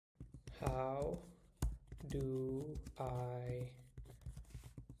How do I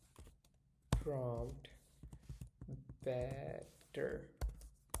prompt better?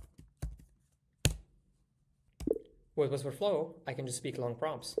 With Wispr Flow, I can just speak long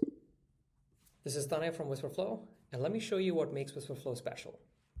prompts. This is Tanay from Wispr Flow, and let me show you what makes Wispr Flow special.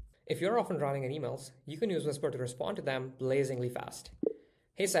 If you're often drowning in emails, you can use Wispr to respond to them blazingly fast.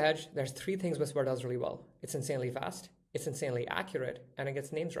 Hey Sahaj, there's 3 things Wispr does really well. It's insanely fast, it's insanely accurate, and it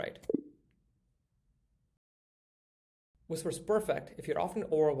gets names right. Wispr's perfect if you're often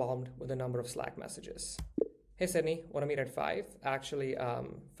overwhelmed with the number of Slack messages. Hey Sydney, want to meet at 5? Actually,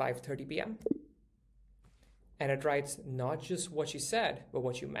 5:30 p.m. And it writes not just what you said, but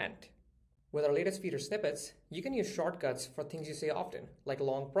what you meant. With our latest feature snippets, you can use shortcuts for things you say often, like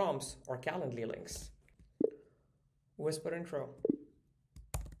long prompts or Calendly links. Wispr intro.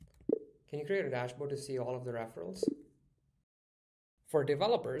 Can you create a dashboard to see all of the referrals? For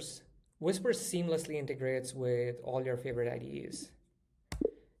developers, Wispr seamlessly integrates with all your favorite IDEs.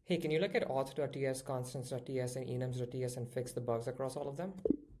 Hey, can you look at auth.ts, constants.ts, and enums.ts and fix the bugs across all of them?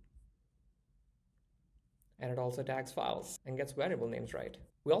 And it also tags files and gets variable names right.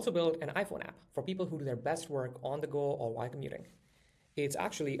 We also built an iPhone app for people who do their best work on the go or while commuting. It's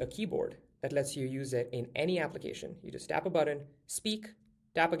actually a keyboard that lets you use it in any application. You just tap a button, speak,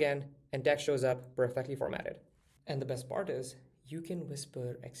 tap again, and text shows up perfectly formatted. And the best part is, you can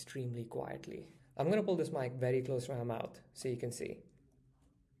whisper extremely quietly. I'm going to pull this mic very close to my mouth so you can see.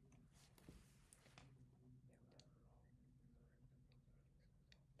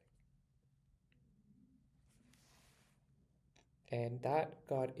 And that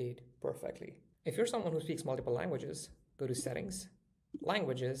got it perfectly. If you're someone who speaks multiple languages, go to Settings,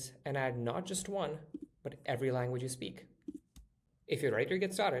 Languages, and add not just one, but every language you speak. If you're ready to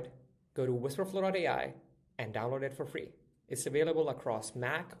get started, go to wisprflow.ai and download it for free. It's available across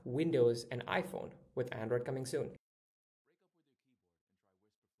Mac, Windows, and iPhone, with Android coming soon.